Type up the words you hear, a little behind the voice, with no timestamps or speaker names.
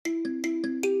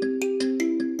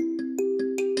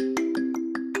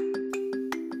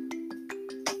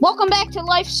Welcome back to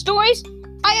Life Stories.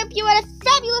 I hope you had a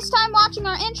fabulous time watching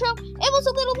our intro. It was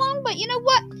a little long, but you know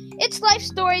what? It's Life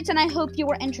Stories, and I hope you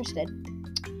were interested.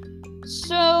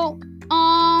 So,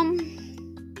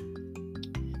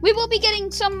 we will be getting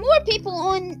some more people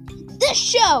on this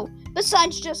show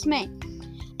besides just me.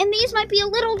 And these might be a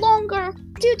little longer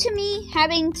due to me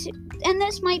having to, and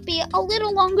this might be a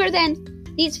little longer than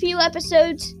these few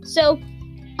episodes. So,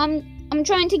 I'm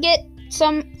trying to get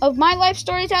some of my life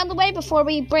stories out of the way before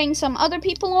we bring some other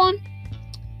people on.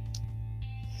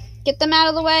 Get them out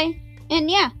of the way.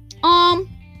 And yeah.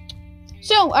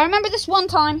 So I remember this one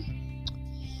time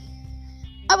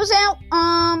I was out,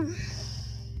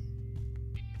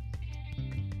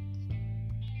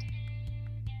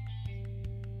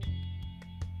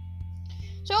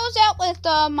 with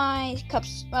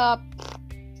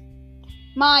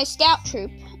my scout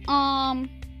troop.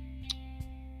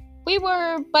 We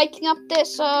were biking up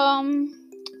this coal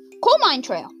mine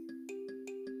trail.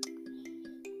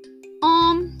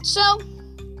 So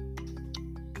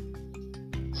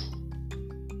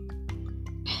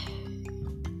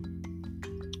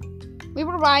we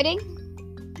were riding.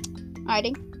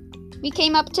 We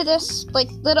came up to this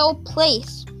little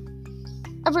place.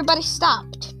 Everybody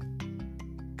stopped.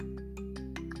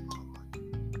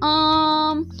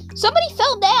 Somebody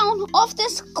fell down off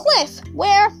this cliff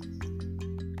where,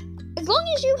 as long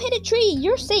as you hit a tree,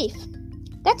 you're safe.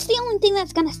 That's the only thing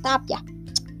that's gonna stop you.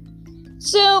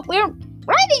 So we're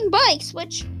riding bikes,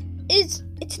 which is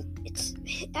it's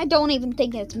I don't even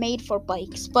think it's made for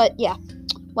bikes, but yeah,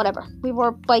 whatever. We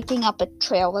were biking up a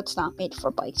trail that's not made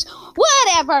for bikes.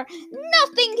 Whatever.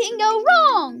 Nothing can go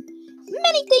wrong.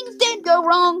 Many things did go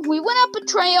wrong. We went up a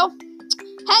trail,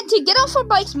 had to get off our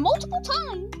bikes multiple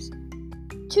times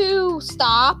to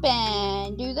stop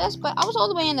and do this, but I was all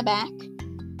the way in the back.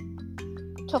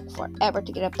 Took forever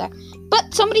to get up there.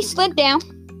 But somebody slid down.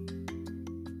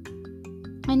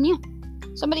 And yeah.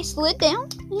 Somebody slid down.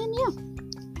 And yeah.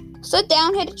 Slid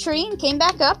down, hit a tree, and came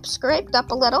back up. Scraped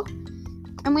up a little.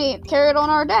 And we carried on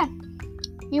our day.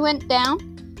 We went down.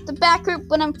 The back group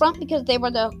went in front because they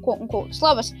were the quote-unquote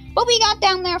slowest. But we got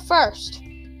down there first.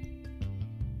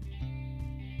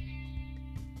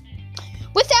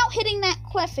 Without hitting that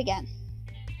cliff again.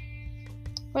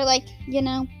 We're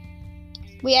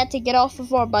we had to get off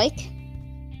of our bike.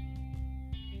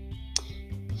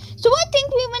 So I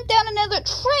think we went down another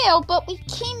trail, but we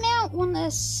came out on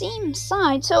the same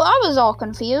side, so I was all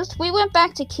confused. We went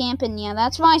back to camp, and yeah,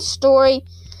 that's my story.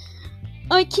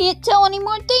 I can't tell any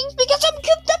more things because I'm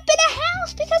cooped up in a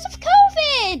house because of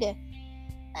COVID.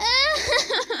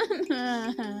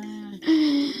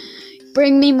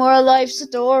 Bring me more life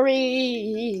stories.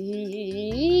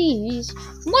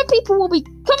 More people will be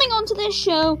coming onto this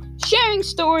show, sharing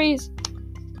stories.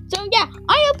 So yeah,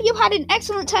 I hope you had an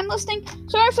excellent time listening.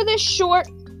 Sorry for this short,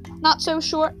 not so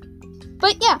short.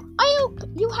 But yeah, I hope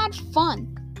you had fun.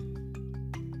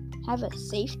 Have a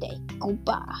safe day.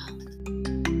 Goodbye.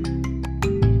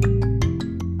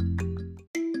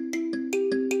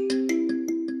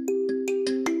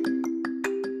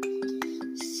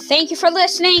 Thank you for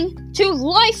listening to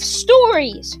Life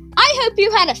Stories. I hope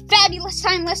you had a fabulous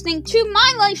time listening to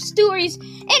my life stories,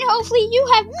 and hopefully you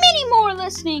have many more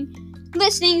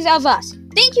listenings of us.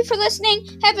 Thank you for listening.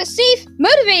 Have a safe,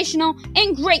 motivational,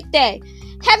 and great day.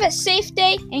 Have a safe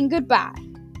day, and goodbye.